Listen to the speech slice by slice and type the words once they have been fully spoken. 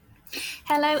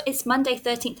Hello, it's Monday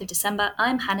 13th of December.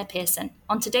 I'm Hannah Pearson.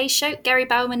 On today's show, Gary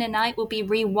Bowman and I will be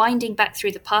rewinding back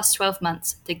through the past 12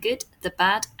 months, the good, the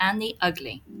bad, and the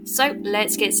ugly. So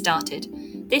let's get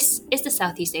started. This is the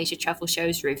Southeast Asia Travel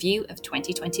Show's review of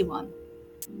 2021.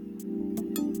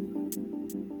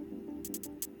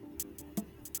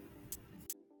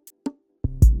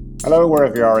 Hello,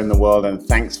 wherever you are in the world, and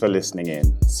thanks for listening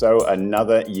in. So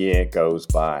another year goes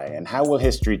by, and how will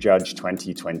history judge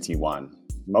 2021?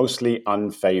 Mostly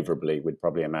unfavorably, we'd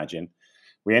probably imagine.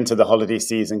 We enter the holiday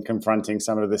season confronting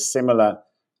some of the similar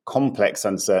complex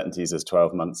uncertainties as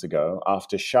 12 months ago,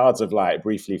 after shards of light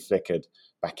briefly flickered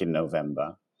back in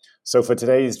November. So for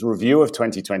today's review of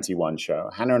 2021 show,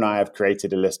 Hannah and I have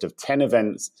created a list of 10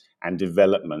 events and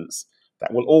developments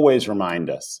that will always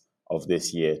remind us of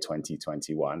this year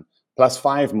 2021, plus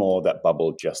 5 more that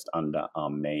bubbled just under our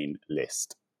main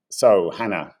list. So,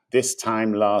 Hannah, this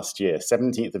time last year,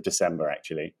 17th of December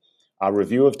actually, our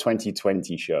review of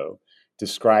 2020 show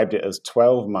described it as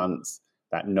 12 months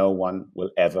that no one will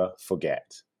ever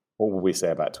forget. What would we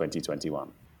say about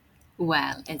 2021?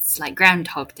 Well, it's like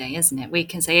Groundhog Day, isn't it? We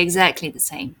can say exactly the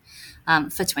same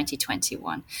for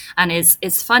 2021. And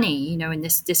it's funny, you know, in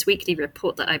this weekly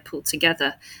report that I pulled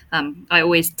together, I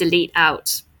always delete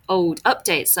out old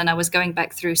updates. And I was going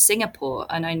back through Singapore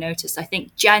and I noticed, I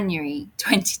think January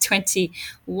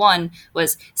 2021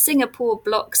 was Singapore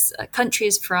blocks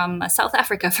countries from South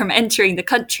Africa from entering the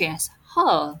country. I said,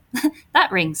 oh,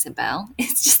 that rings a bell.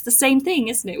 It's just the same thing,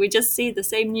 isn't it? We just see the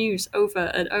same news over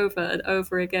and over and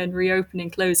over again,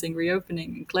 reopening,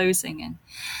 and closing. And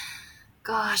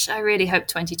gosh, I really hope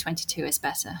 2022 is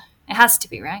better. It has to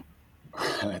be, right?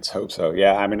 Let's hope so.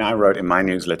 Yeah, I mean, I wrote in my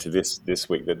newsletter this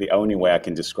week that the only word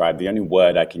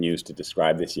I can use to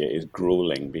describe this year is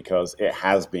grueling, because it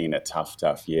has been a tough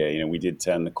year. You know, we did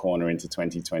turn the corner into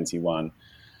 2021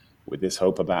 with this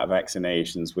hope about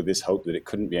vaccinations, with this hope that it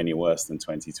couldn't be any worse than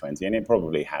 2020, and it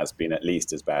probably has been at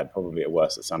least as bad, probably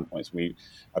worse at some points.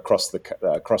 Across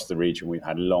the region, we've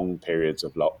had long periods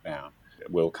of lockdown.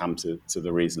 We'll come to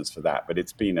the reasons for that, but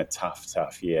it's been a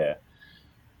tough year.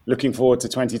 Looking forward to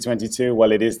 2022,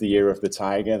 well, it is the year of the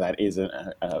tiger. That is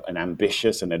an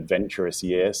ambitious and adventurous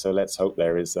year, so let's hope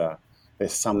there's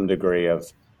some degree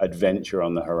of adventure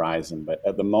on the horizon. But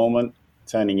at the moment,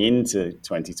 turning into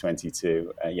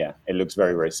 2022, it looks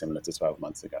very, very similar to 12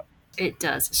 months ago. It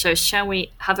does. So shall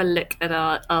we have a look at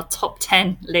our top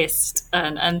 10 list?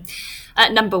 And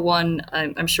at number one,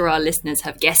 I'm sure our listeners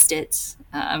have guessed it.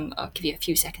 I'll give you a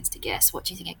few seconds to guess. What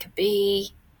do you think it could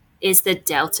be? Is the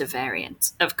Delta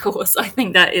variant. Of course, I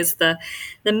think that is the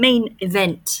main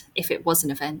event, if it was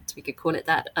an event, we could call it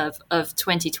that, of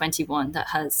 2021 that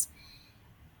has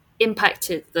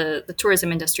impacted the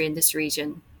tourism industry in this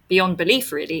region beyond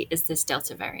belief, really, is this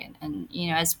Delta variant. And,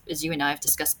 you know, as you and I have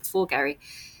discussed before, Gary,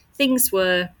 things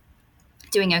were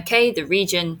doing okay. The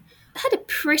region had a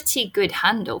pretty good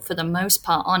handle, for the most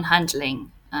part, on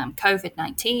handling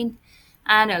COVID-19.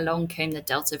 And along came the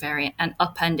Delta variant and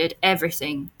upended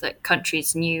everything that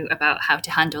countries knew about how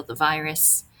to handle the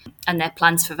virus and their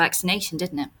plans for vaccination,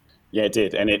 didn't it? Yeah, it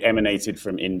did. And it emanated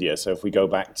from India. So if we go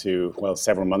back to,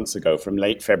 several months ago, from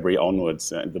late February onwards,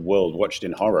 the world watched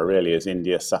in horror, really, as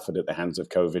India suffered at the hands of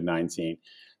COVID-19.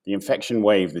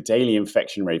 The daily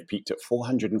infection wave peaked at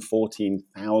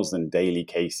 414,000 daily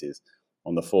cases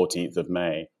on the 14th of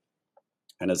May.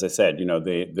 And as I said, you know,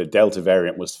 the Delta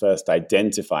variant was first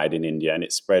identified in India, and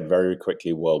it spread very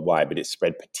quickly worldwide, but it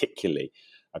spread particularly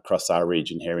across our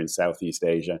region here in Southeast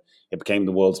Asia. It became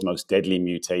the world's most deadly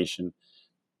mutation.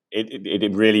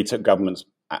 It really took governments,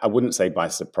 I wouldn't say by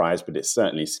surprise, but it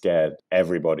certainly scared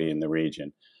everybody in the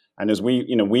region. And as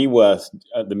we were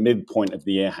at the midpoint of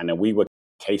the year, Hannah, we were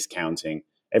case counting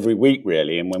every week,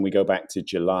 really. And when we go back to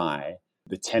July,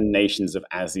 the 10 nations of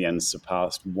ASEAN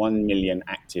surpassed 1 million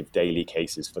active daily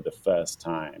cases for the first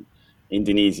time.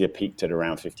 Indonesia peaked at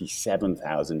around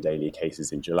 57,000 daily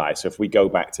cases in July. So if we go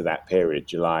back to that period,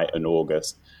 July and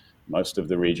August, most of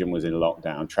the region was in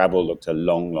lockdown. Travel looked a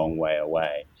long way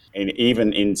away. And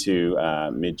even into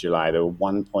mid-July, there were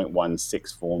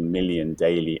 1.164 million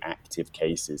daily active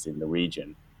cases in the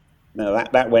region. Now,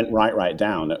 that went right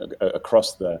down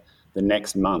across the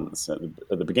next months. At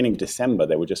the beginning of December,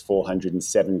 there were just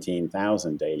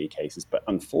 417,000 daily cases. But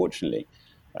unfortunately,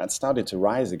 that started to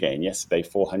rise again. Yesterday,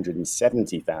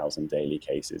 470,000 daily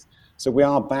cases. So we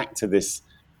are back to this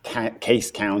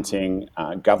case counting.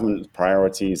 Government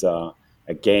priorities are,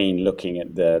 again, looking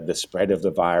at the spread of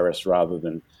the virus rather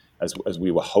than as we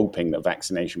were hoping that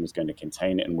vaccination was going to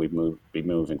contain it and we'd be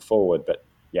moving forward. But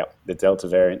Yep, the Delta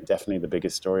variant, definitely the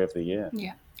biggest story of the year.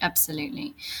 Yeah,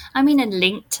 absolutely. I mean, a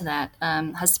link to that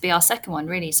has to be our second one,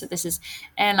 really. So this is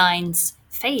airlines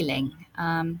failing.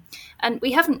 And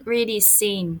we haven't really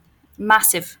seen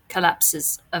massive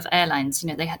collapses of airlines. You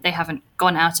know, they haven't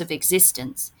gone out of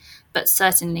existence, but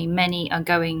certainly many are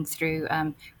going through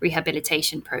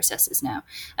rehabilitation processes now.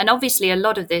 And obviously, a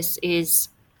lot of this is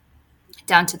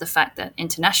down to the fact that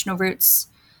international routes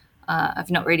have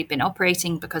not really been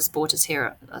operating because borders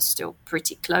here are still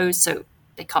pretty closed. So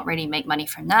they can't really make money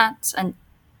from that. And,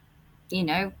 you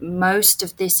know, most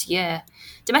of this year,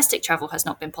 domestic travel has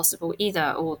not been possible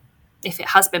either. Or if it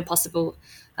has been possible,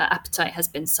 appetite has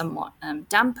been somewhat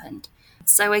dampened.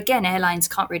 So again, airlines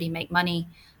can't really make money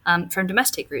from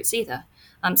domestic routes either.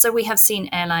 So we have seen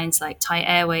airlines like Thai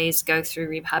Airways go through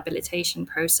rehabilitation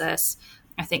process.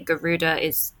 I think Garuda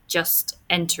is just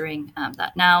entering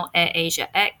that now. Air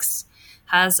Asia X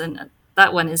has, and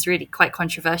that one is really quite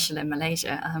controversial in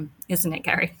Malaysia, isn't it,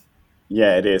 Gary?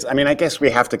 Yeah, it is. I mean, I guess we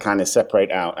have to kind of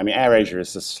separate out. I mean, AirAsia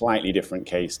is a slightly different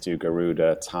case to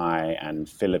Garuda, Thai, and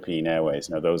Philippine Airways.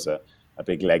 Now, those are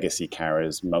big legacy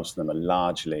carriers. Most of them are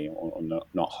largely, or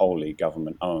not wholly,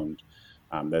 government owned.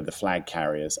 They're the flag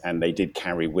carriers, and they did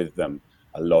carry with them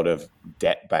a lot of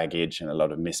debt baggage and a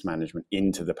lot of mismanagement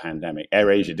into the pandemic.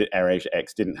 AirAsia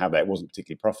X didn't have that; it wasn't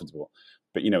particularly profitable,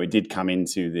 but it did come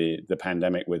into the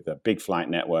pandemic with a big flight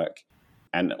network,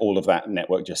 and all of that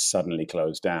network just suddenly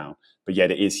closed down. But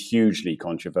yet, it is hugely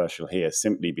controversial here,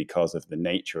 simply because of the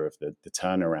nature of the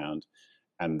turnaround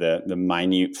and the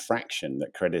minute fraction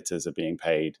that creditors are being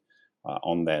paid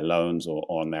on their loans or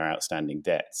on their outstanding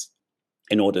debts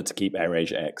in order to keep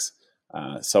AirAsia X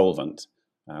solvent.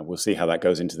 We'll see how that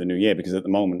goes into the new year, because at the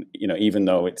moment, even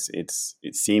though it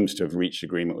seems to have reached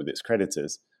agreement with its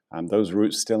creditors, those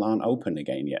routes still aren't open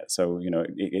again yet. So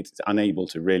it's unable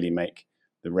to really make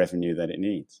the revenue that it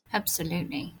needs.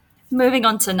 Absolutely. Moving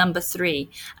on to number 3,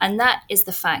 and that is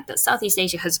the fact that Southeast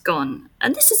Asia has gone,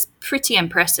 and this is pretty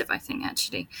impressive, I think,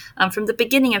 actually, from the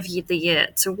beginning of the year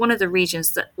to one of the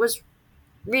regions that was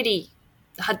really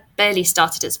had barely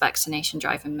started its vaccination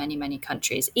drive in many, many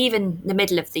countries. Even the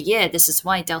middle of the year, this is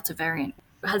why Delta variant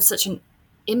had such an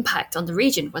impact on the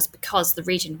region, was because the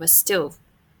region was still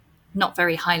not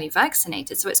very highly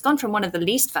vaccinated. So it's gone from one of the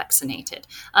least vaccinated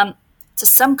to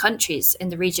some countries in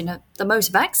the region are the most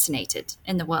vaccinated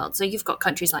in the world. So you've got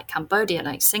countries like Cambodia,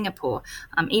 like Singapore,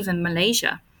 even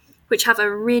Malaysia, which have a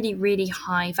really, really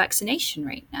high vaccination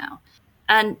rate now.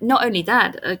 And not only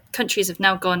that, countries have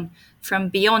now gone from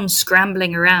beyond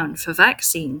scrambling around for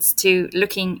vaccines to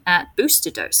looking at booster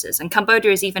doses. And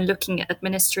Cambodia is even looking at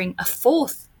administering a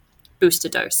 4th booster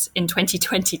dose in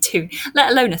 2022, let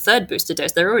alone a 3rd booster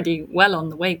dose. They're already well on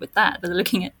the way with that, but they're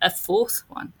looking at a 4th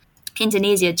one.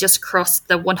 Indonesia just crossed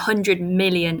the 100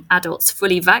 million adults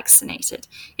fully vaccinated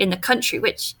in the country,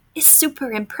 which is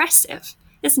super impressive,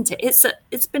 isn't it?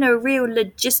 It's been a real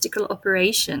logistical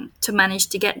operation to manage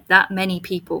to get that many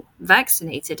people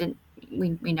vaccinated. And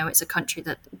we know it's a country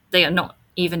that they are not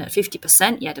even at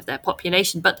 50% yet of their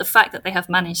population. But the fact that they have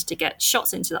managed to get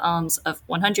shots into the arms of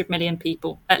 100 million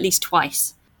people at least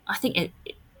twice, I think it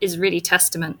is really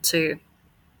testament to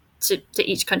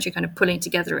each country kind of pulling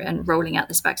together and rolling out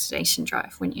this vaccination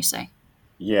drive, wouldn't you say?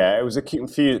 Yeah, it was a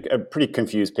pretty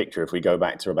confused picture if we go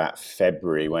back to about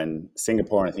February, when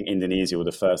Singapore and I think Indonesia were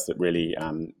the first that really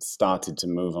started to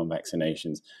move on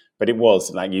vaccinations. But it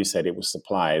was, like you said, it was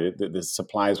supply. The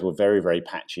supplies were very, very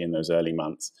patchy in those early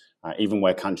months. Even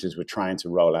where countries were trying to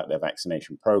roll out their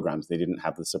vaccination programs, they didn't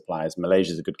have the supplies.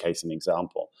 Malaysia is a good case and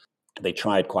example. They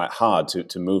tried quite hard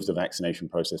to move the vaccination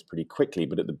process pretty quickly,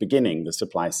 but at the beginning, the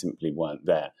supplies simply weren't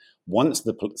there. Once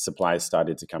the supplies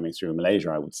started to coming through,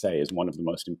 Malaysia, I would say, is one of the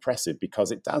most impressive,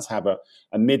 because it does have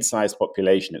a mid-sized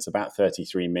population. It's about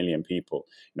 33 million people,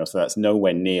 so that's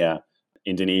nowhere near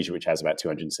Indonesia, which has about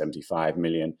 275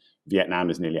 million. Vietnam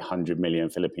is nearly 100 million.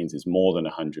 Philippines is more than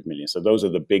 100 million. So those are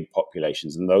the big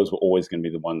populations, and those were always going to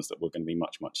be the ones that were going to be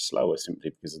much, much slower, simply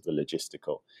because of the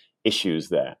logistical issues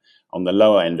there. On the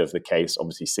lower end of the case,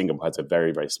 obviously, Singapore has a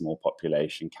very, very small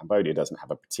population. Cambodia doesn't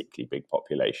have a particularly big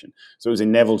population. So it was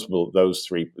inevitable those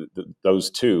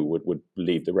two would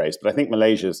lead the race. But I think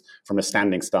Malaysia's, from a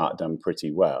standing start, done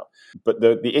pretty well. But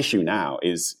the issue now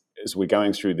is, as we're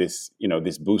going through this,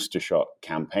 this booster shot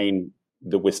campaign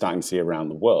that we're starting to see around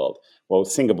the world, well,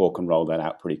 Singapore can roll that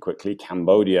out pretty quickly.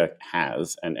 Cambodia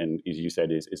has, and as you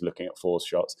said, is looking at 4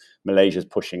 shots. Malaysia's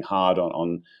pushing hard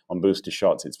on booster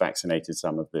shots. It's vaccinated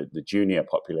some of the junior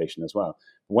population as well.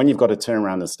 But when you've got to turn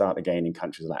around and start again in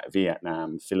countries like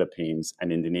Vietnam, Philippines,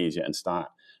 and Indonesia, and start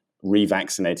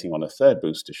revaccinating on a 3rd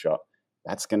booster shot,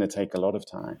 that's going to take a lot of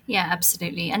time. Yeah,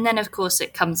 absolutely. And then, of course,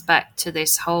 it comes back to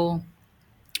this whole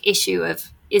issue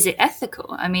of, is it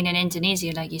ethical? I mean, in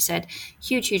Indonesia, like you said,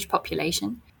 huge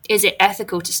population. Is it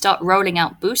ethical to start rolling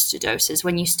out booster doses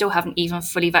when you still haven't even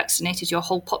fully vaccinated your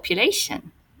whole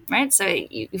population? Right? So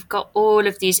you've got all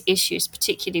of these issues,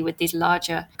 particularly with these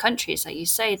larger countries, like you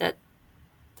say, that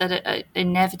are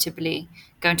inevitably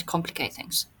going to complicate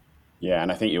things. Yeah,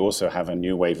 and I think you also have a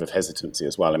new wave of hesitancy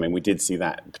as well. I mean, we did see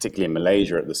that, particularly in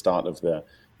Malaysia at the start of the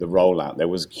rollout. There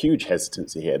was huge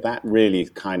hesitancy here. That really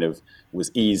kind of was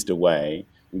eased away.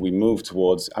 We moved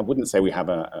towards, I wouldn't say we have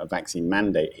a vaccine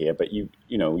mandate here, but you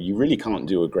really can't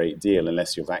do a great deal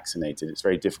unless you're vaccinated. It's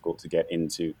very difficult to get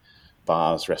into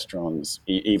bars, restaurants,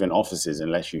 even offices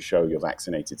unless you show your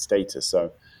vaccinated status.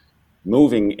 So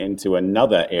moving into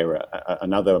another era,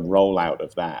 another rollout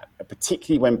of that,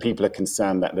 particularly when people are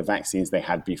concerned that the vaccines they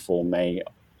had before may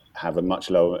have a much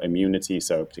lower immunity.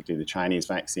 So particularly the Chinese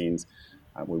vaccines,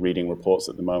 we're reading reports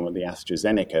at the moment, the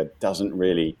AstraZeneca doesn't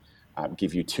really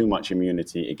give you too much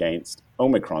immunity against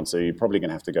Omicron. So you're probably going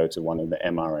to have to go to one of the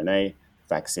mRNA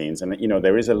vaccines. And,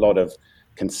 there is a lot of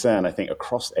concern, I think,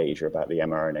 across Asia about the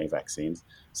mRNA vaccines.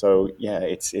 So,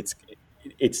 yeah,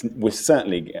 we're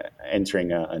certainly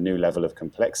entering a new level of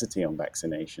complexity on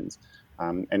vaccinations.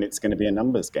 And it's going to be a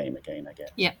numbers game again, I guess.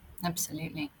 Yeah,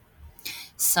 absolutely.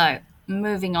 So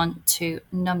moving on to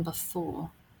number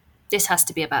 4. This has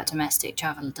to be about domestic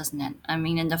travel, doesn't it? I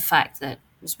mean, and the fact that,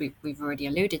 as we've already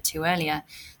alluded to earlier,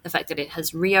 the fact that it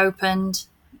has reopened.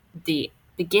 The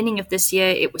beginning of this year,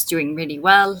 it was doing really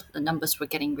well. The numbers were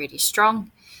getting really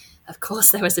strong. Of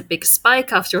course, there was a big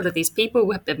spike after all of these people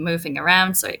have been moving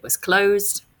around, so it was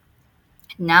closed.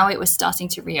 Now it was starting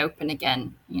to reopen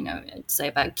again, I'd say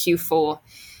about Q4,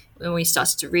 when we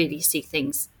started to really see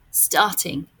things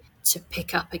starting to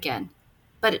pick up again.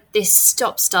 But this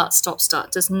stop,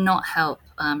 start does not help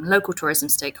local tourism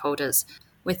stakeholders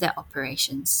with their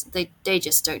operations. They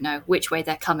just don't know which way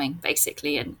they're coming,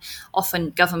 basically. And often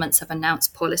governments have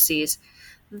announced policies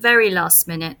very last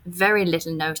minute, very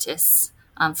little notice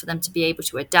for them to be able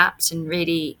to adapt and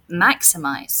really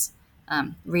maximize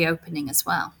reopening as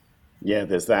well. Yeah,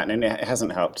 there's that. And it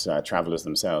hasn't helped travelers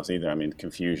themselves either. I mean,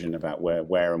 confusion about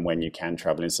where and when you can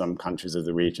travel in some countries of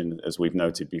the region, as we've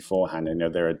noted beforehand.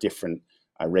 There are different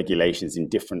regulations in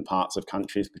different parts of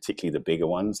countries, particularly the bigger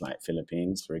ones like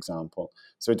Philippines, for example.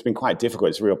 So it's been quite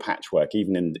difficult. It's real patchwork,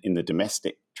 even in the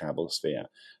domestic travel sphere.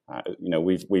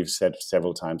 We've said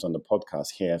several times on the podcast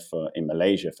here in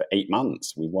Malaysia for 8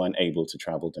 months, we weren't able to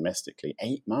travel domestically.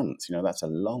 8 months, that's a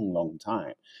long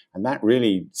time. And that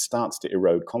really starts to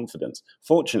erode confidence.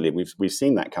 Fortunately, we've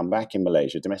seen that come back in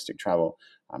Malaysia. Domestic travel,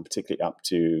 particularly up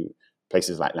to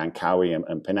places like Langkawi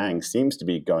and Penang, seems to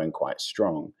be going quite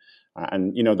strong.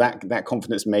 And that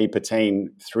confidence may pertain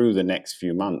through the next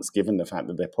few months, given the fact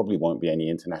that there probably won't be any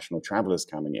international travelers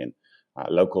coming in.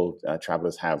 Local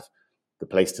travelers have the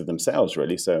place to themselves,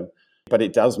 really. So, but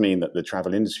it does mean that the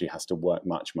travel industry has to work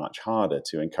much harder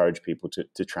to encourage people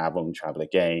to travel and travel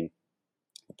again.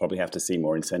 We'll probably have to see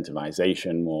more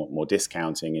incentivization, more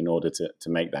discounting in order to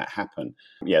make that happen.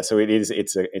 Yeah, so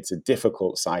it's a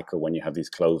difficult cycle when you have these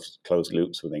closed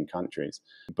loops within countries.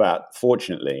 But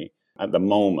fortunately, at the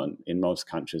moment, in most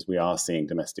countries, we are seeing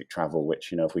domestic travel,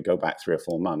 which, if we go back 3 or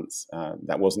 4 months,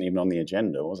 that wasn't even on the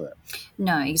agenda, was it?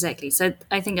 No, exactly. So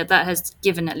I think that has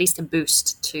given at least a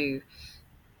boost to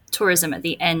tourism at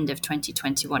the end of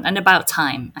 2021, and about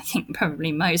time. I think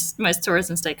probably most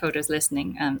tourism stakeholders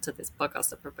listening to this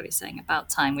podcast are probably saying about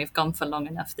time. We've gone for long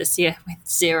enough this year with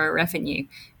zero revenue.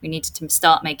 We needed to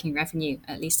start making revenue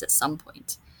at least at some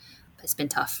point. But it's been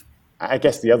tough. I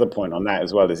guess the other point on that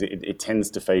as well is it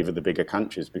tends to favor the bigger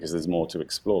countries because there's more to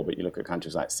explore. But you look at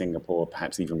countries like Singapore,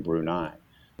 perhaps even Brunei,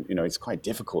 it's quite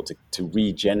difficult to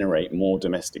regenerate more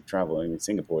domestic travel. In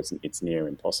Singapore, it's near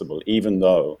impossible, even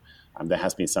though there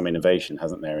has been some innovation,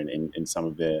 hasn't there, in some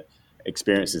of the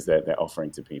experiences that they're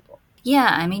offering to people.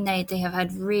 Yeah, I mean, they have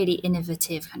had really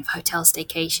innovative kind of hotel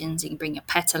staycations. You can bring your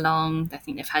pet along. I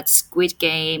think they've had Squid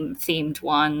Game themed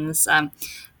ones.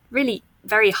 Really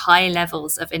very high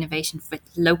levels of innovation for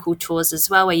local tours as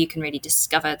well, where you can really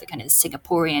discover the kind of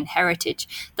Singaporean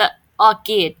heritage that are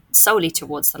geared solely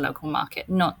towards the local market,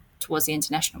 not towards the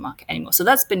international market anymore. So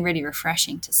that's been really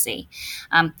refreshing to see.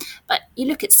 But you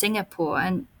look at Singapore,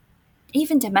 and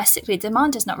even domestically,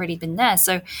 demand has not really been there.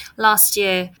 So last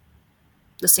year,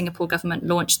 the Singapore government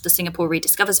launched the Singapore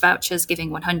Rediscovers vouchers, giving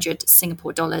 100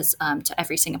 Singapore dollars to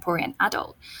every Singaporean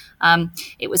adult.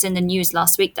 It was in the news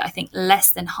last week that I think less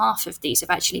than half of these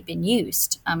have actually been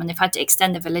used, and they've had to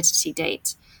extend the validity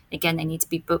date. Again, they need to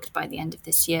be booked by the end of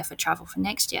this year for travel for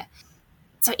next year.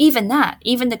 So even that,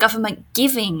 even the government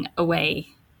giving away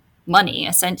money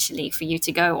essentially for you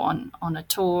to go on a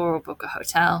tour or book a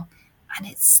hotel, and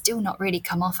it's still not really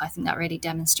come off. I think that really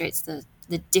demonstrates the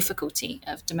difficulty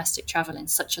of domestic travel in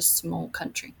such a small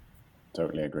country.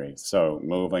 Totally agree. So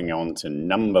moving on to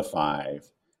number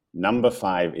five. Number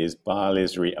five is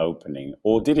Bali's reopening,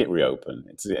 or did it reopen?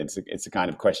 It's a kind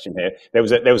of question here. There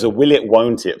was a will it,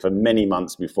 won't it for many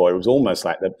months before. It was almost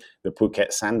like the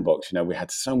Phuket sandbox. You know, we had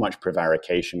so much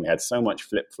prevarication, we had so much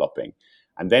flip flopping,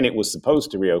 and then it was supposed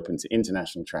to reopen to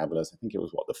international travelers. I think it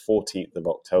was the 14th of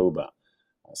October.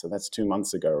 So that's 2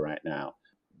 months ago right now,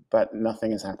 but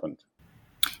nothing has happened.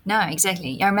 No,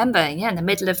 exactly. I remember, in the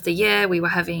middle of the year, we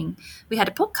had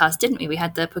a podcast, didn't we? We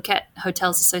had the Phuket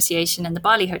Hotels Association and the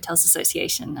Bali Hotels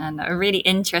Association, and a really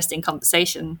interesting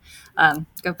conversation.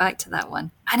 Go back to that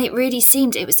one. And it really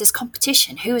seemed it was this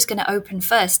competition, who was going to open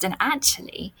first. And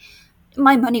actually,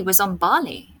 my money was on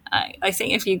Bali. I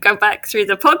think if you go back through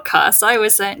the podcast, I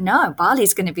was saying, no,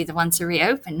 Bali's going to be the one to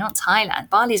reopen, not Thailand.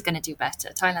 Bali's going to do better.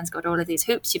 Thailand's got all of these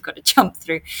hoops you've got to jump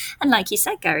through. And like you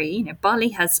said, Gary,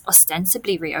 Bali has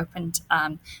ostensibly reopened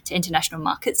to international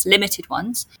markets, limited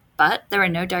ones, but there are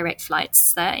no direct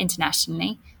flights there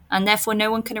internationally, and therefore no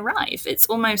one can arrive. It's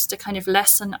almost a kind of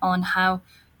lesson on how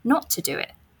not to do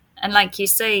it. And like you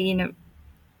say,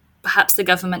 perhaps the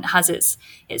government has its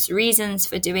reasons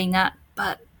for doing that,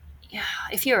 but yeah,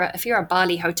 if you're a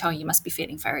Bali hotel, you must be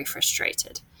feeling very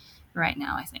frustrated right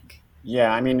now, I think.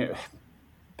 Yeah, I mean,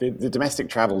 the domestic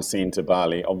travel scene to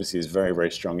Bali obviously is very, very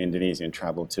strong. Indonesian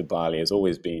travel to Bali has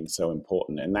always been so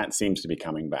important, and that seems to be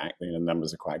coming back. The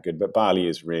numbers are quite good, but Bali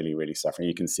is really, really suffering.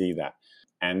 You can see that.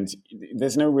 And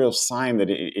there's no real sign that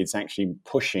it's actually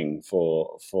pushing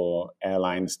for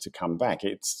airlines to come back.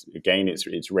 It's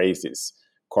raised its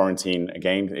quarantine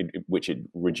again, which it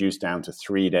reduced down to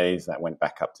 3 days. That went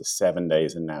back up to 7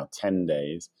 days and now 10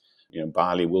 days.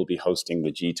 Bali will be hosting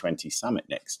the G20 summit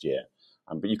next year.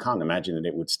 But you can't imagine that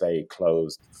it would stay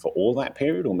closed for all that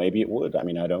period, or maybe it would. I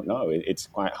mean, I don't know. It's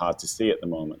quite hard to see at the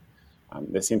moment.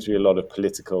 There seems to be a lot of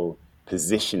political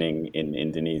positioning in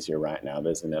Indonesia right now.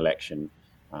 There's an election,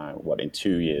 in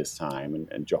 2 years' time,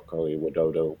 and Joko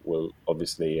Widodo will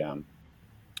obviously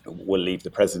will leave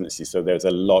the presidency. So there's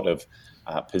a lot of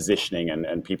positioning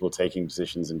and people taking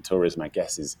positions, and tourism, I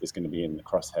guess, is going to be in the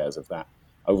crosshairs of that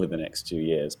over the next 2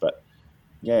 years. But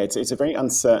yeah, it's a very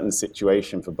uncertain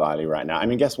situation for Bali right now. I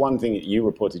mean, I guess one thing that you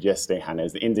reported yesterday, Hannah,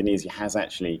 is that Indonesia has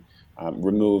actually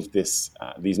removed these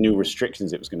new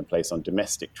restrictions it was going to place on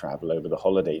domestic travel over the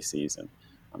holiday season.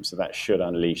 So that should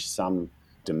unleash some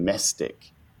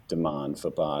domestic demand for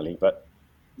Bali. But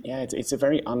yeah, it's a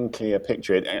very unclear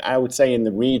picture. I would say in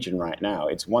the region right now,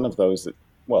 it's one of those that,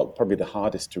 probably the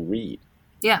hardest to read.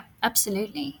 Yeah,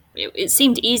 absolutely. It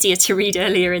seemed easier to read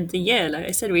earlier in the year. Like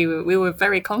I said, we were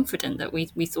very confident that we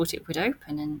thought it would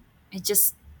open, and it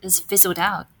just has fizzled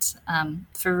out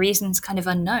for reasons kind of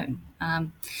unknown.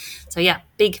 So yeah,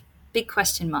 big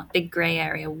question mark, big grey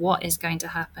area. What is going to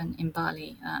happen in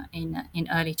Bali in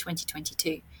early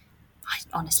 2022? I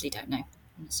honestly don't know.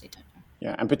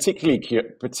 Yeah, and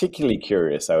particularly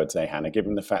curious, I would say, Hannah,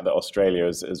 given the fact that Australia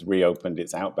has reopened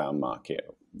its outbound market.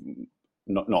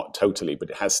 Not totally, but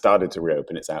it has started to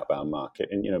reopen its outbound market.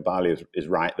 And, Bali is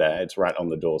right there. It's right on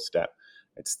the doorstep.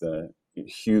 It's the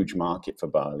huge market for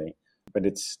Bali, but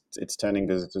it's turning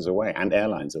visitors away and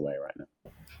airlines away right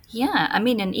now. Yeah, I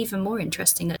mean, and even more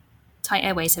interesting that Thai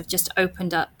Airways have just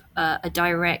opened up a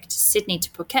direct Sydney to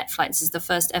Phuket flight. This is the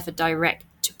first ever direct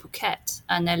to Phuket,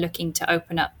 and they're looking to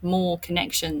open up more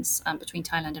connections between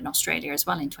Thailand and Australia as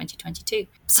well in 2022.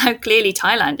 So clearly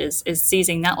Thailand is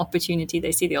seizing that opportunity.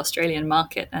 They see the Australian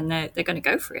market and they're going to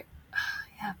go for it.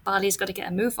 Yeah, Bali's got to get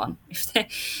a move on if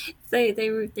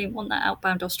they want that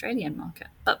outbound Australian market.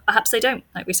 But perhaps they don't.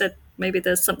 Like we said, maybe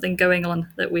there's something going on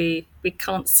that we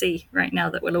can't see right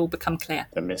now that will all become clear.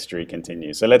 The mystery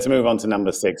continues. So let's move on to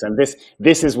number 6. And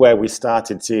this is where we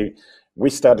started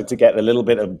to get a little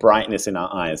bit of brightness in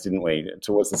our eyes, didn't we?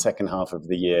 Towards the second half of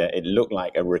the year, it looked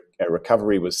like a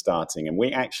recovery was starting. And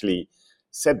we actually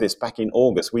said this back in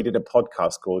August. We did a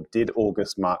podcast called Did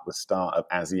August Mark the Start of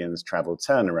ASEAN's Travel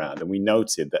Turnaround? And we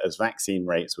noted that as vaccine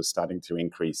rates were starting to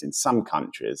increase in some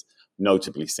countries,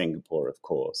 notably Singapore, of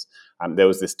course, there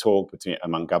was this talk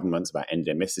among governments about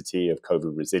endemicity, of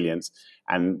COVID resilience,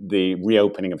 and the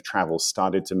reopening of travel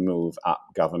started to move up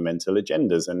governmental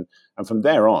agendas. And from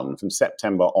there on, from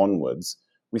September onwards,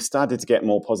 we started to get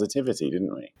more positivity,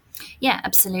 didn't we? Yeah,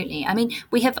 absolutely. I mean,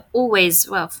 we have always,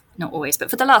 well, not always, but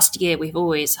for the last year, we've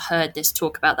always heard this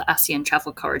talk about the ASEAN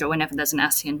travel corridor. Whenever there's an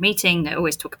ASEAN meeting, they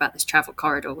always talk about this travel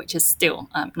corridor, which is still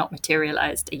not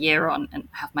materialized a year on, and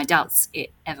I have my doubts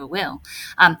it ever will.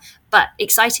 But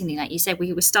excitingly, like you said,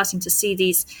 we were starting to see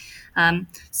these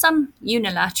some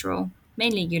unilateral,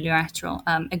 mainly unilateral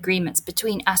agreements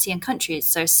between ASEAN countries.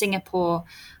 So Singapore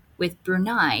with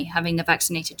Brunei having the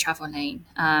vaccinated travel lane.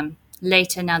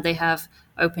 Later, now they have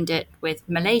opened it with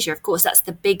Malaysia. Of course, that's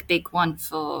the big one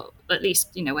for at least,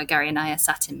 where Gary and I are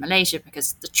sat in Malaysia,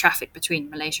 because the traffic between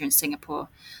Malaysia and Singapore,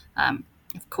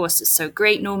 of course, is so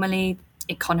great normally.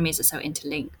 Economies are so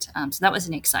interlinked. So that was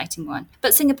an exciting one.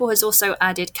 But Singapore has also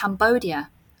added Cambodia,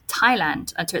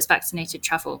 Thailand to its vaccinated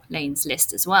travel lanes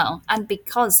list as well. And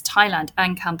because Thailand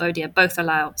and Cambodia both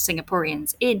allow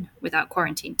Singaporeans in without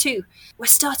quarantine too, we're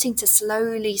starting to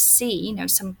slowly see,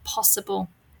 some possible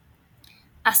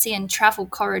ASEAN travel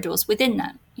corridors within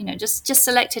that. Just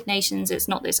selected nations. It's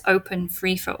not this open,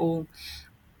 free for all,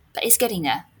 but it's getting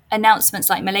there. Announcements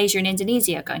like Malaysia and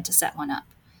Indonesia are going to set one up.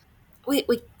 We're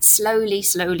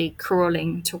slowly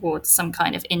crawling towards some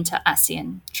kind of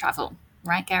inter-ASEAN travel,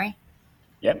 right, Gary?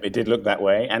 Yep, it did look that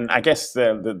way. And I guess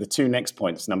the two next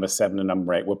points, number 7 and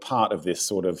number 8, were part of this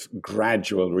sort of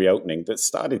gradual reopening that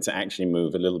started to actually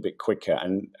move a little bit quicker.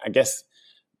 And I guess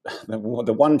the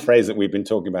one phrase that we've been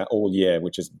talking about all year,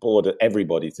 which has bored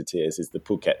everybody to tears, is the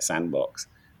Phuket sandbox.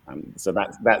 So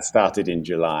that started in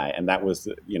July. And that was,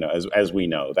 as we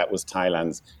know, that was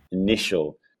Thailand's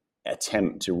initial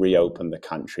attempt to reopen the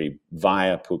country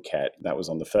via Phuket. That was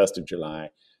on the 1st of July.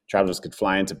 Travelers could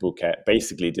fly into Phuket,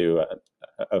 basically do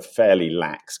a fairly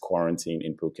lax quarantine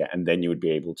in Phuket, and then you would be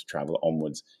able to travel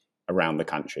onwards around the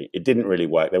country. It didn't really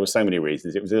work. There were so many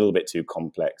reasons. It was a little bit too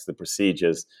complex. The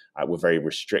procedures were very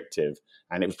restrictive,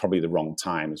 and it was probably the wrong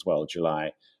time as well.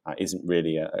 July isn't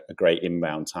really a great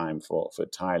inbound time for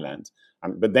Thailand.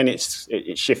 But then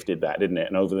it shifted that, didn't it?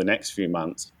 And over the next few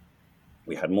months,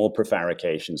 we had more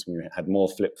prevarications, we had more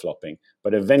flip-flopping,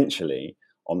 but eventually,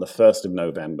 on the 1st of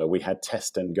November, we had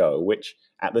Test and Go, which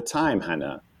at the time,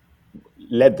 Hannah,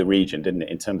 led the region, didn't it,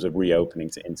 in terms of reopening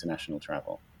to international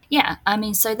travel? Yeah, I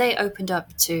mean, so they opened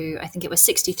up to, I think it was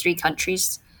 63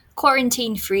 countries,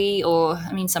 quarantine-free, or,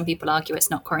 I mean, some people argue it's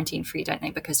not quarantine-free, don't they,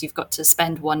 because you've got to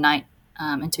spend one night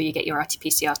until you get your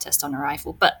RT-PCR test on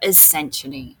arrival, but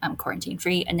essentially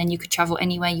quarantine-free, and then you could travel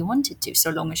anywhere you wanted to, so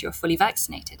long as you're fully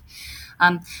vaccinated.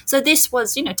 So this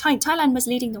was, Thailand was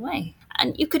leading the way.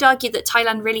 And you could argue that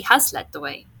Thailand really has led the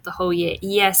way the whole year.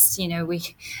 Yes,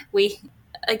 we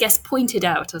I guess pointed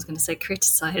out, I was going to say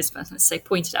criticised, but let's say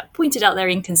pointed out their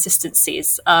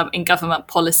inconsistencies in government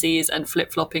policies and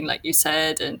flip-flopping, like you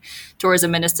said. And tourism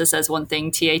minister says one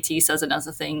thing, TAT says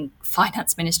another thing,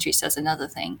 finance ministry says another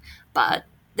thing. But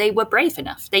they were brave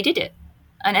enough. They did it.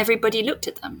 And everybody looked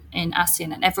at them in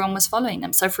ASEAN and everyone was following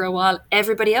them. So for a while,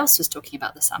 everybody else was talking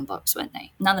about the sandbox, weren't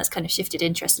they? Now that's kind of shifted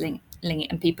interestingly,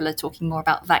 and people are talking more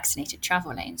about vaccinated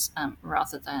travel lanes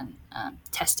rather than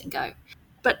test and go.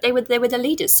 But they were the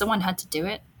leaders. Someone had to do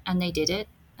it, and they did it.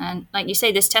 And like you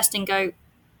say, this test and go,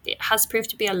 it has proved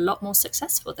to be a lot more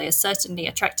successful. They are certainly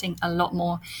attracting a lot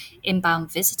more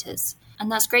inbound visitors.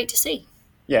 And that's great to see.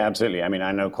 Yeah, absolutely. I mean,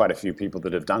 I know quite a few people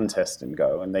that have done Test and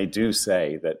Go, and they do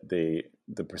say that the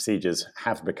procedures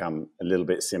have become a little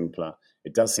bit simpler.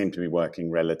 It does seem to be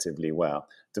working relatively well.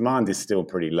 Demand is still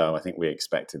pretty low. I think we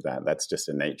expected that. That's just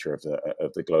the nature of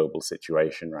the global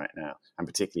situation right now, and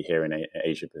particularly here in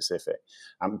Asia Pacific.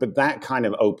 But that kind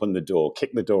of opened the door,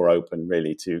 kicked the door open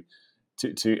really to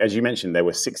as you mentioned, there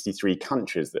were 63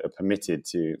 countries that are permitted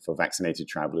for vaccinated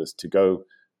travelers to go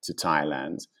to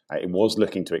Thailand. It was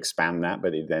looking to expand that,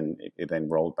 but it then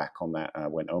rolled back on that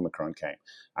when Omicron came.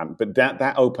 But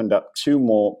that opened up two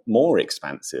more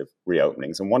expansive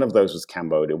reopenings, and one of those was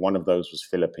Cambodia, one of those was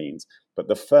Philippines. But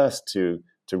the first to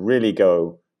really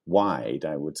go wide,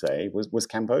 I would say, was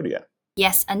Cambodia.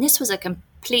 Yes, and this was a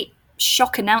complete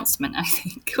shock announcement, I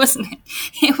think, wasn't it?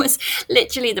 It was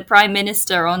literally the Prime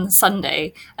Minister on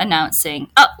Sunday announcing,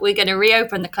 we're going to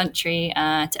reopen the country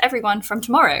to everyone from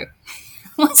tomorrow.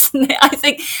 Wasn't it?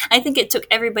 I think it took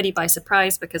everybody by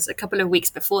surprise, because a couple of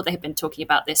weeks before they had been talking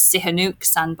about this Sihanouk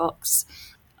sandbox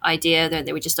idea that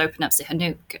they would just open up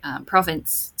Sihanouk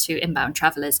province to inbound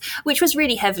travellers, which was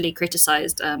really heavily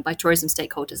criticised by tourism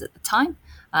stakeholders at the time,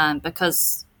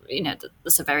 because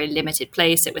that's a very limited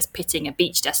place. It was pitting a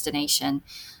beach destination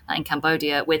in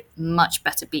Cambodia with much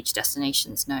better beach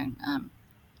destinations known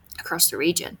across the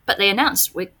region. But they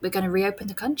announced, we're going to reopen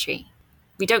the country.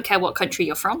 We don't care what country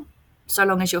you're from, so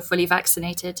long as you're fully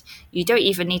vaccinated. You don't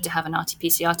even need to have an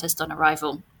RT-PCR test on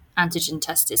arrival. antigen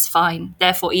test is fine,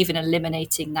 therefore even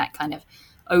eliminating that kind of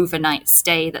overnight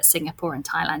stay that Singapore and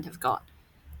Thailand have got.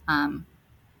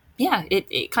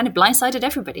 It kind of blindsided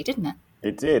everybody, didn't it?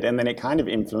 It did. And then it kind of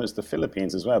influenced the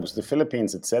Philippines as well, because the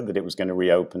Philippines had said that it was going to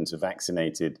reopen to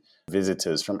vaccinated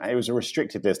visitors from, it was a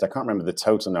restricted list. I can't remember the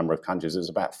total number of countries. It was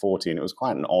about 40, and it was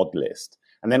quite an odd list.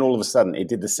 And then all of a sudden, it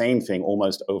did the same thing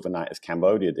almost overnight as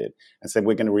Cambodia did, and said,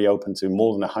 we're going to reopen to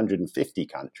more than 150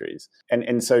 countries.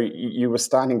 And so you were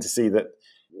starting to see that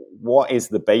what is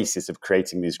the basis of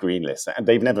creating these green lists? And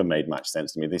they've never made much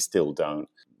sense to me. They still don't.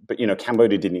 But,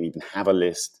 Cambodia didn't even have a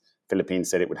list. Philippines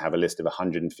said it would have a list of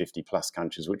 150 plus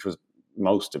countries, which was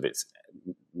most of its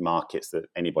markets that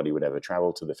anybody would ever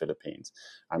travel to the Philippines.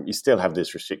 You still have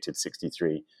this restricted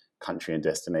 63 country and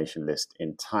destination list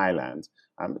in Thailand.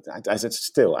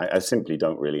 I simply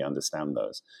don't really understand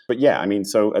those. But yeah,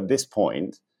 so at this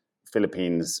point,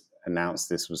 Philippines announced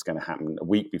this was going to happen a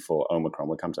week before Omicron.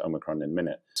 We'll come to Omicron in a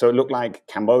minute. So it looked like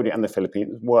Cambodia and the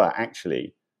Philippines were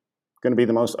actually going to be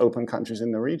the most open countries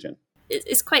in the region.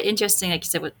 It's quite interesting, like you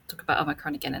said, we'll talk about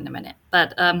Omicron again in a minute.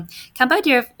 But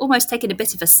Cambodia have almost taken a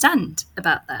bit of a stand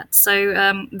about that.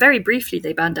 So very briefly,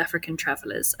 they banned African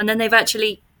travellers. And then they've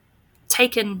actually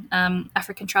taken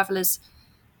African travellers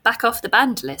back off the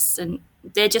banned list, and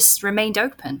they just remained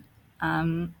open.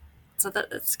 So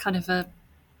that's kind of a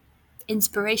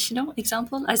inspirational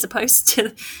example, I suppose,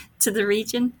 to the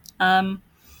region.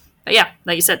 But yeah,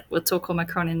 like you said, we'll talk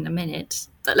Omicron in a minute.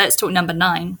 But let's talk number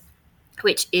 9,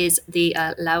 which is the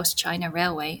Laos-China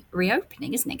Railway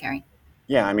reopening, isn't it, Gary?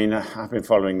 Yeah, I've been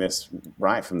following this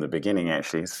right from the beginning,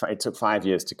 actually. It took 5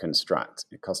 years to construct.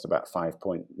 It cost about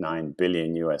 $5.9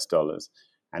 billion US.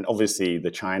 And obviously,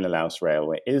 the China-Laos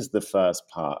Railway is the first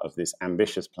part of this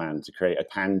ambitious plan to create a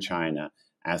pan-China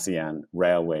ASEAN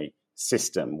railway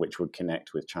system, which would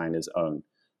connect with China's own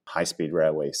high-speed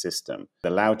railway system. The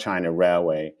Lao-China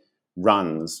Railway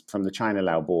runs from the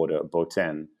China-Lao border at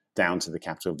Boten down to the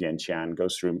capital of Vientiane,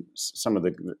 goes through some of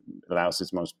the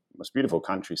Laos's most beautiful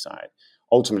countryside.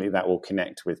 Ultimately, that will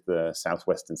connect with the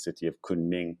southwestern city of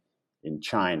Kunming in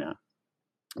China.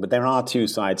 But there are two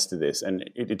sides to this, and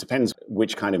it depends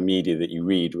which kind of media that you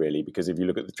read, really, because if you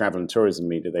look at the travel and tourism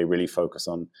media, they really focus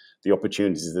on the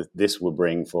opportunities that this will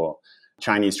bring for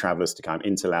Chinese travelers to come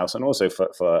into Laos, and also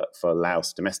for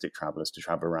Laos domestic travelers to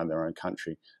travel around their own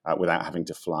country without having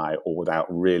to fly or without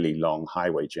really long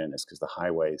highway journeys, because the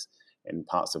highways in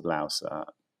parts of Laos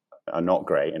are not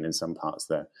great, and in some parts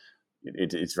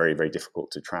it's very, very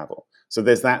difficult to travel. So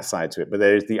there's that side to it, but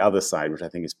there's the other side, which I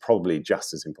think is probably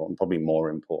just as important, probably more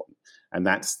important, and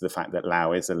that's the fact that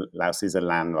Laos is a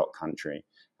landlocked country.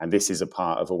 And this is a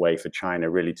part of a way for China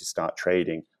really to start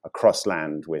trading across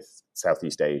land with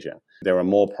Southeast Asia. There are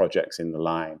more projects in the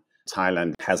line.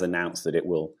 Thailand has announced that it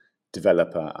will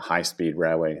develop a high-speed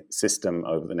railway system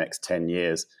over the next 10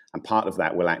 years. And part of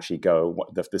that will actually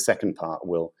the second part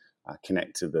will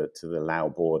connect to the Lao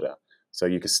border. So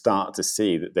you can start to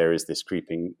see that there is this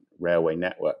creeping railway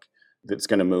network that's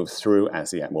going to move through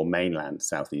ASEAN, mainland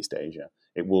Southeast Asia.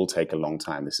 It will take a long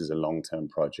time. This is a long-term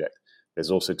project. There's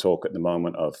also talk at the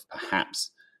moment of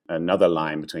perhaps another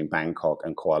line between Bangkok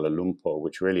and Kuala Lumpur,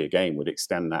 which really, again, would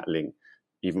extend that link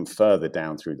even further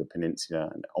down through the peninsula.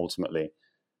 And ultimately,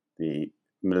 the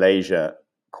Malaysia,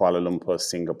 Kuala Lumpur,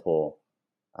 Singapore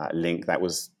link that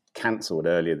was cancelled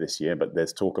earlier this year, but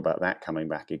there's talk about that coming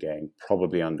back again,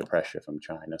 probably under pressure from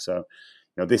China. So,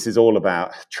 this is all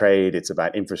about trade. It's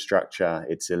about infrastructure.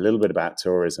 It's a little bit about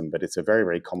tourism, but it's a very,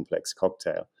 very complex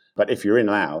cocktail. But if you're in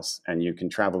Laos and you can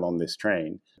travel on this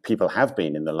train, people have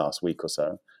been in the last week or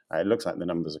so. It looks like the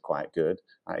numbers are quite good.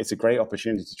 It's a great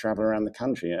opportunity to travel around the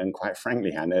country. And quite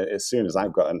frankly, Hannah, as soon as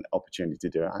I've got an opportunity to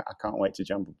do it, I can't wait to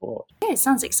jump aboard. Yeah, it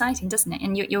sounds exciting, doesn't it?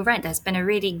 And you're right, there's been a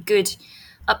really good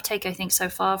uptake, I think, so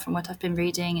far from what I've been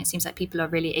reading. It seems like people are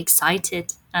really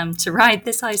excited to ride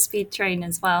this high-speed train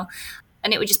as well.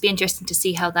 And it would just be interesting to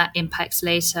see how that impacts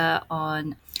later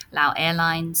on Lao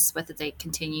Airlines, whether they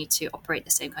continue to operate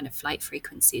the same kind of flight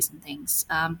frequencies and things.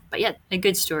 But yeah, a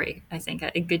good story, I think,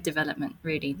 a good development,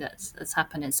 really, that's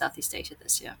happened in Southeast Asia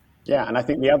this year. Yeah, and I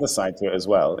think the other side to it as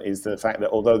well is the fact that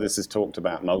although this is talked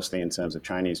about mostly in terms of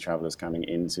Chinese travelers coming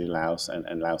into Laos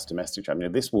and Laos domestic travel,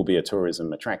 this will be a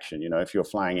tourism attraction. If you're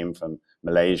flying in from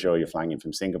Malaysia, or you're flying in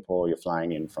from Singapore, you're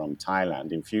flying in from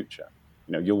Thailand in future,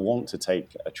 you'll want to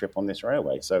take a trip on this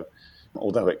railway. So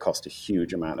although it costs a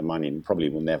huge amount of money and probably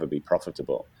will never be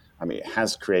profitable, it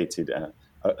has created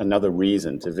another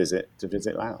reason to visit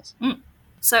Laos.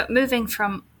 So moving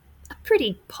from a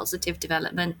pretty positive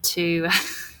development to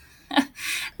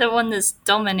the one that's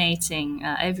dominating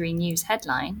every news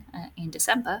headline in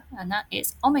December, and that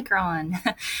is Omicron.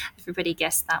 Everybody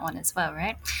guessed that one as well,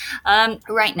 right?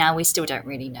 Right now, we still don't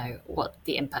really know what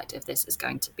the impact of this is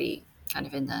going to be kind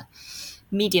of in the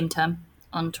medium term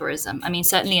on tourism. I mean,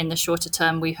 certainly in the shorter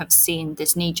term, we have seen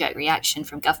this knee-jerk reaction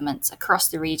from governments across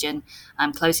the region,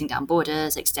 closing down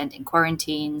borders, extending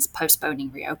quarantines,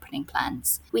 postponing reopening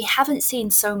plans. We haven't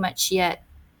seen so much yet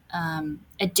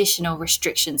additional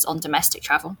restrictions on domestic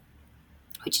travel,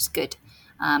 which is good.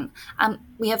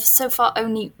 We have so far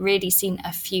only really seen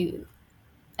a few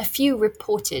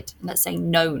reported, let's say,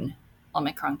 known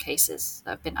Omicron cases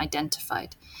that have been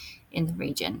identified in the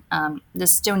region.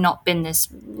 There's still not been this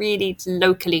really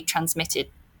locally transmitted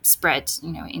spread,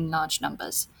 in large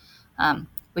numbers,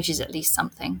 which is at least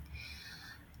something.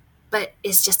 But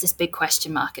it's just this big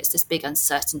question mark. It's this big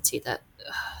uncertainty that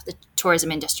the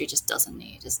tourism industry just doesn't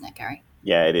need, isn't it, Gary?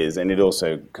 Yeah, it is. And it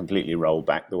also completely rolled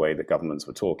back the way that governments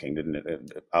were talking, didn't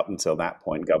it? Up until that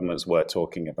point, governments were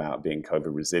talking about being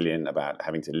COVID resilient, about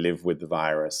having to live with the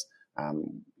virus.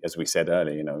 As we said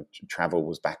earlier, travel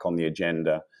was back on the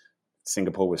agenda.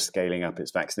 Singapore was scaling up its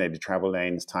vaccinated travel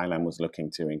lanes. Thailand was looking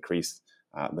to increase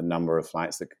the number of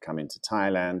flights that could come into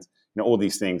Thailand. All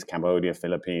these things, Cambodia,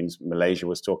 Philippines, Malaysia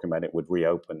was talking about it would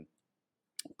reopen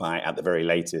by, at the very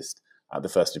latest, the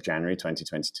 1st of January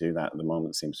 2022. That at the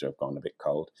moment seems to have gone a bit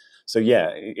cold. So yeah,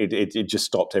 it just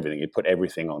stopped everything. It put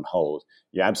everything on hold.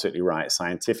 You're absolutely right.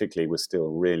 Scientifically, we're still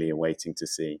really awaiting to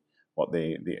see what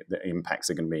the impacts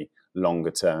are going to be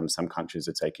longer term. Some countries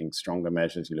are taking stronger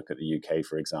measures. You look at the UK,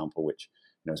 for example, which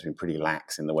has been pretty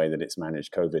lax in the way that it's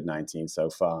managed COVID-19 so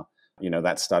far.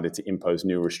 That started to impose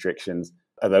new restrictions.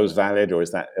 Are those valid, or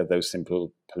are those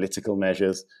simple political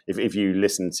measures? If you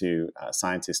listen to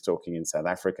scientists talking in South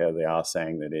Africa, they are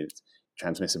saying that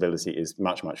transmissibility is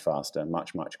much, much faster,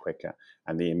 much, much quicker,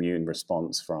 and the immune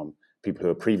response from people who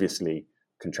have previously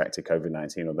contracted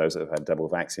COVID-19 or those that have had double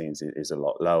vaccines is a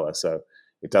lot lower. So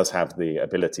it does have the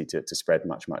ability to spread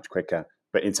much, much quicker.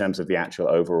 But in terms of the actual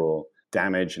overall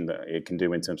damage and that it can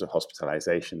do in terms of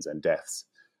hospitalizations and deaths,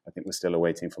 I think we're still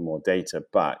awaiting for more data.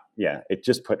 But yeah, it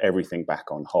just put everything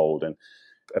back on hold. And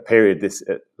a period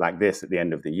like this at the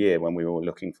end of the year, when we were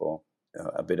looking for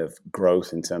a bit of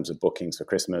growth in terms of bookings for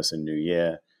Christmas and New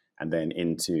Year, and then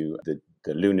into the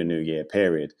Lunar New Year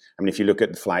period. I mean, if you look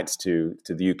at the flights to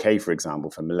the UK, for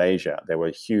example, from Malaysia, there were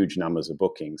huge numbers of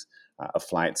bookings of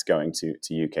flights going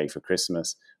to UK for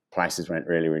Christmas. Prices went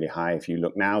really, really high. If you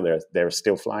look now, there are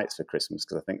still flights for Christmas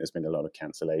because I think there's been a lot of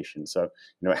cancellation. So,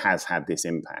 it has had this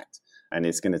impact, and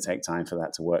it's going to take time for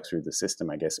that to work through the system,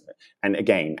 I guess. And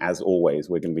again, as always,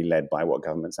 we're going to be led by what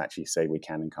governments actually say we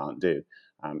can and can't do.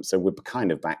 So we're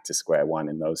kind of back to square one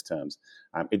in those terms.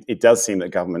 It does seem that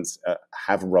governments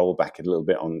have rolled back a little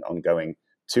bit on going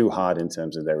too hard in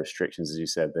terms of their restrictions. As you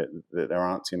said, that there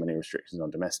aren't too many restrictions on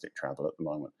domestic travel at the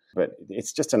moment. But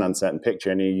it's just an uncertain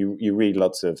picture. And you read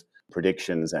lots of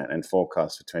predictions and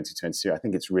forecasts for 2022. I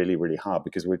think it's really, really hard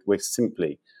because we're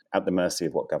simply at the mercy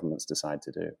of what governments decide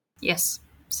to do. Yes.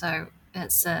 So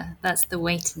that's the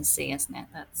wait and see, isn't it?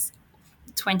 That's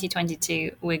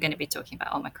 2022, we're going to be talking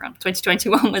about Omicron.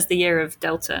 2021 was the year of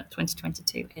Delta.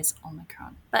 2022 is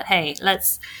Omicron. But hey,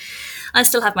 I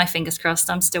still have my fingers crossed.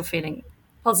 I'm still feeling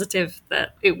positive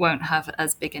that it won't have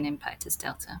as big an impact as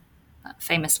Delta.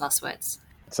 Famous last words.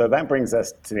 So that brings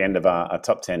us to the end of our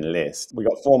top 10 list. We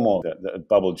got 4 more that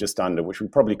bubbled just under, which we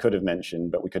probably could have mentioned,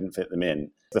 but we couldn't fit them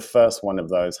in. The first one of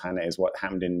those, Hannah, is what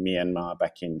happened in Myanmar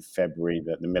back in February,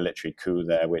 the military coup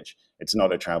there, which it's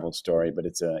not a travel story, but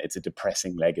it's a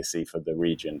depressing legacy for the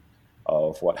region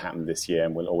of what happened this year.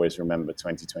 And we'll always remember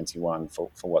 2021 for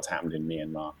what's happened in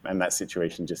Myanmar. And that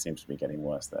situation just seems to be getting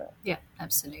worse there. Yeah,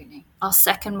 absolutely. Our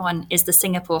second one is the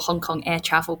Singapore-Hong Kong air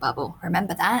travel bubble.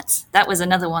 Remember that? That was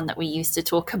another one that we used to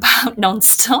talk about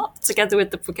nonstop together with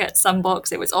the Phuket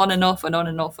Sunbox. It was on and off and on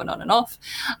and off and on and off.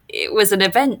 It was an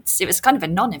event. It was kind of a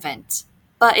non-event.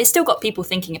 But it still got people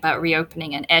thinking about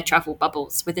reopening and air travel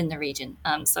bubbles within the region.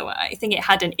 So I think it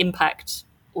had an impact,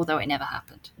 although it never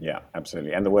happened. Yeah,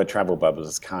 absolutely. And the word travel bubbles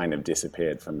has kind of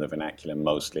disappeared from the vernacular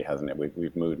mostly, hasn't it?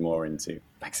 We've moved more into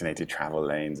vaccinated travel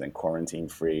lanes and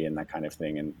quarantine-free and that kind of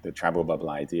thing. And the travel bubble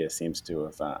idea seems to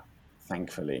have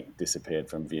thankfully disappeared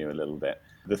from view a little bit.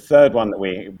 The third one that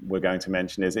we're going to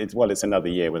mention is, it's another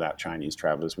year without Chinese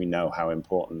travelers. We know how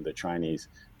important the Chinese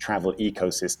travel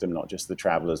ecosystem, not just the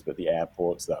travelers, but the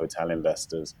airports, the hotel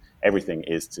investors, everything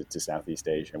is to Southeast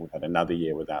Asia. We've had another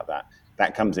year without that.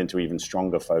 That comes into even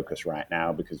stronger focus right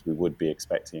now because we would be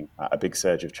expecting a big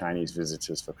surge of Chinese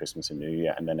visitors for Christmas and New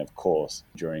Year. And then, of course,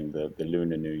 during the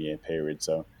Lunar New Year period.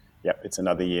 So yep, it's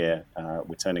another year.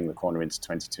 We're turning the corner into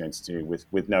 2022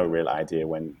 with no real idea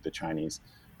when the Chinese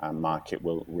market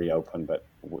will reopen, but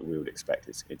we would expect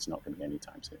it's not going to be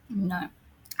anytime soon. No.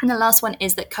 And the last one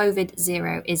is that COVID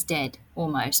zero is dead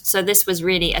almost. So this was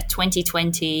really a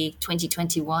 2020,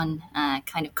 2021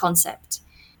 kind of concept.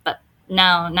 But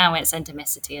now it's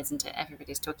endemicity, isn't it?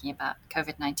 Everybody's talking about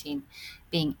COVID-19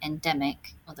 being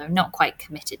endemic, although not quite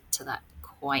committed to that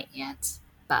quite yet.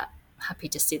 But happy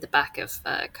to see the back of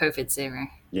COVID zero.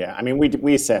 Yeah, I mean,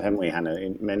 we said, haven't we,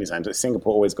 Hannah, many times that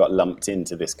Singapore always got lumped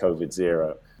into this COVID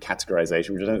zero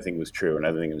categorization, which I don't think was true, and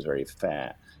I don't think it was very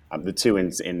fair. The two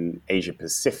in Asia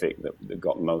Pacific that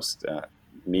got most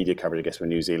media coverage, I guess, were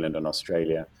New Zealand and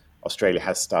Australia. Australia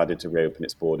has started to reopen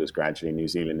its borders gradually. New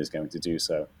Zealand is going to do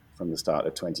so from the start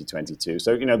of 2022.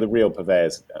 So, the real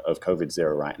purveyors of COVID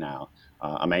zero right now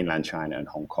are mainland China and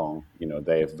Hong Kong.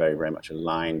 They have very, very much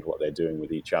aligned what they're doing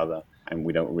with each other. And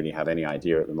we don't really have any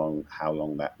idea at the moment how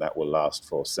long that will last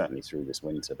for, certainly through this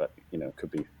winter, but,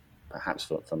 could be perhaps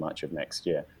for much of next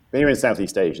year. But here in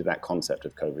Southeast Asia, that concept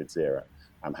of COVID zero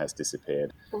has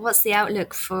disappeared. Well, what's the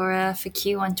outlook for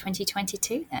Q1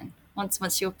 2022 then?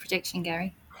 What's your prediction,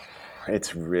 Gary?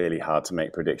 It's really hard to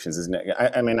make predictions, isn't it?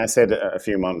 I mean, I said a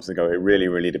few months ago, it really,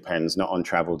 really depends not on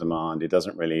travel demand. It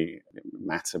doesn't really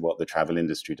matter what the travel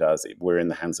industry does. We're in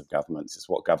the hands of governments. It's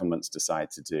what governments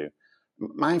decide to do.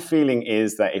 My feeling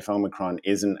is that if Omicron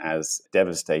isn't as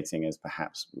devastating as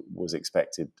perhaps was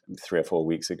expected 3 or 4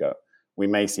 weeks ago, we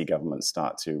may see governments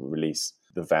start to release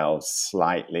the valves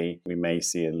slightly. We may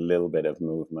see a little bit of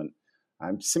movement,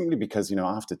 simply because,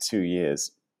 after 2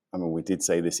 years, I mean, we did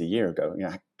say this a year ago,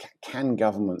 can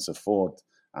governments afford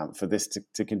for this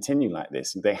to continue like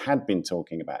this? They had been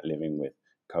talking about living with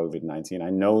COVID-19. I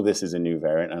know this is a new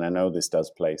variant, and I know this does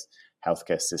place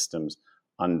healthcare systems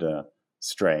under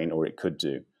strain, or it could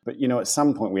do. But, at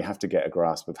some point we have to get a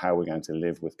grasp of how we're going to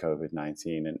live with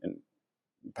COVID-19, and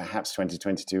perhaps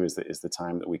 2022 is the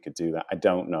time that we could do that. I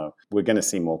don't know. We're going to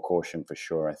see more caution for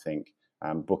sure, I think.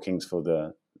 Bookings for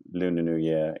the Lunar New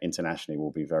Year internationally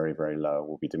will be very, very low.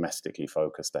 We'll be domestically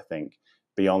focused, I think.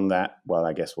 Beyond that, well,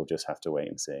 I guess we'll just have to wait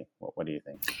and see. What do you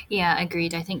think? Yeah,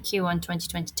 agreed. I think Q1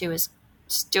 2022 is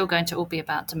still going to all be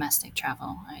about domestic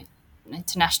travel. Right?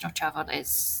 International travel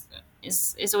is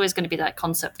always going to be that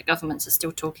concept that governments are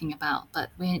still talking about,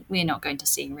 but we're not going to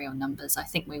see real numbers. I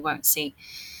think we won't see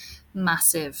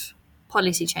massive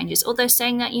policy changes, although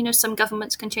saying that, some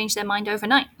governments can change their mind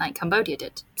overnight, like Cambodia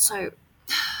did. So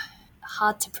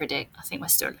hard to predict. I think we're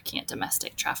still looking at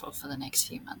domestic travel for the next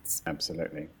few months.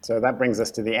 Absolutely. So that brings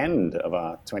us to the end of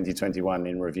our 2021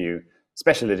 in review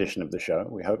special edition of the show.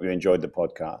 We hope you enjoyed the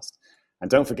podcast.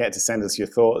 And don't forget to send us your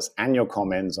thoughts and your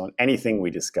comments on anything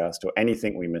we discussed or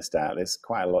anything we missed out. There's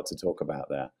quite a lot to talk about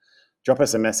there. Drop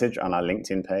us a message on our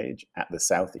LinkedIn page at the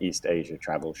Southeast Asia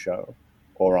Travel Show,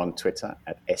 or on Twitter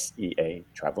at SEA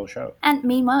Travel Show. And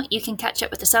meanwhile, you can catch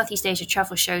up with the Southeast Asia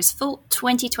Travel Show's full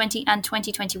 2020 and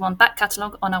 2021 back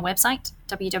catalogue on our website,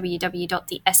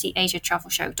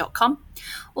 www.theseasiatravelshow.com,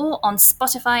 or on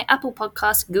Spotify, Apple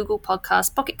Podcasts, Google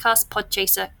Podcasts, Pocket Casts,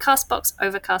 Podchaser, Castbox,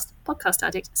 Overcast, Podcast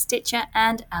Addict, Stitcher,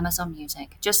 and Amazon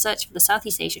Music. Just search for the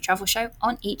Southeast Asia Travel Show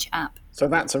on each app. So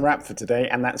that's a wrap for today,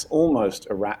 and that's almost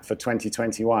a wrap for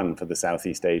 2021 for the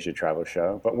Southeast Asia Travel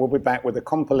Show. But we'll be back with a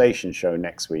compilation show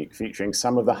next week featuring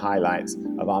some of the highlights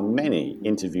of our many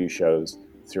interview shows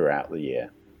throughout the year.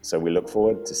 So we look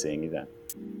forward to seeing you then.